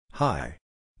Hi.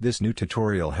 This new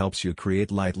tutorial helps you create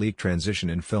light leak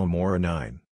transition in Filmora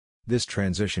 9. This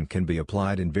transition can be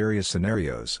applied in various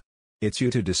scenarios. It's you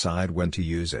to decide when to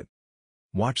use it.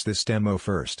 Watch this demo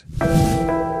first. I'm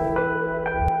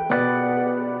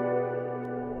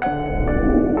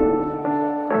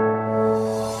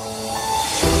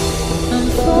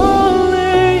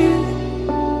falling.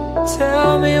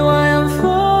 Tell me why I'm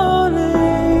falling.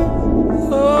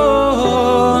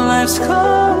 Oh, life's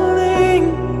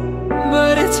calling,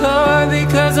 but it's hard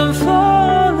because I'm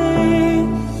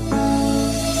falling.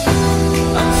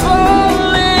 I'm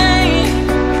falling.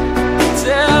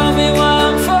 Tell me why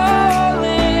I'm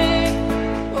falling.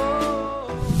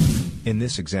 Oh. In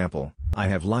this example, I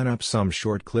have lined up some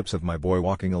short clips of my boy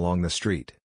walking along the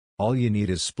street. All you need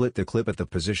is split the clip at the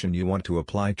position you want to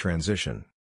apply transition.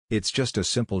 It's just a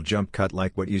simple jump cut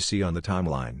like what you see on the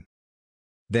timeline.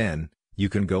 Then, you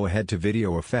can go ahead to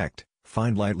Video Effect,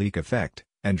 find Light Leak Effect,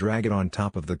 and drag it on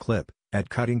top of the clip, at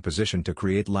cutting position to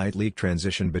create light leak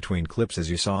transition between clips as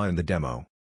you saw in the demo.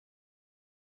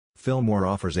 Filmora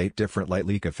offers 8 different light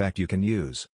leak effect you can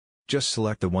use. Just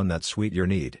select the one that suits your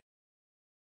need.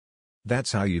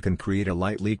 That's how you can create a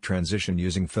light leak transition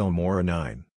using Filmora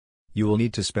 9. You will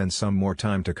need to spend some more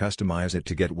time to customize it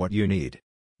to get what you need.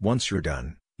 Once you're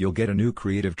done, you'll get a new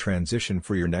creative transition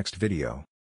for your next video.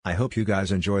 I hope you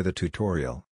guys enjoy the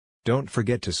tutorial. Don't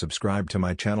forget to subscribe to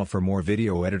my channel for more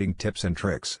video editing tips and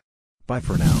tricks. Bye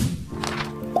for now.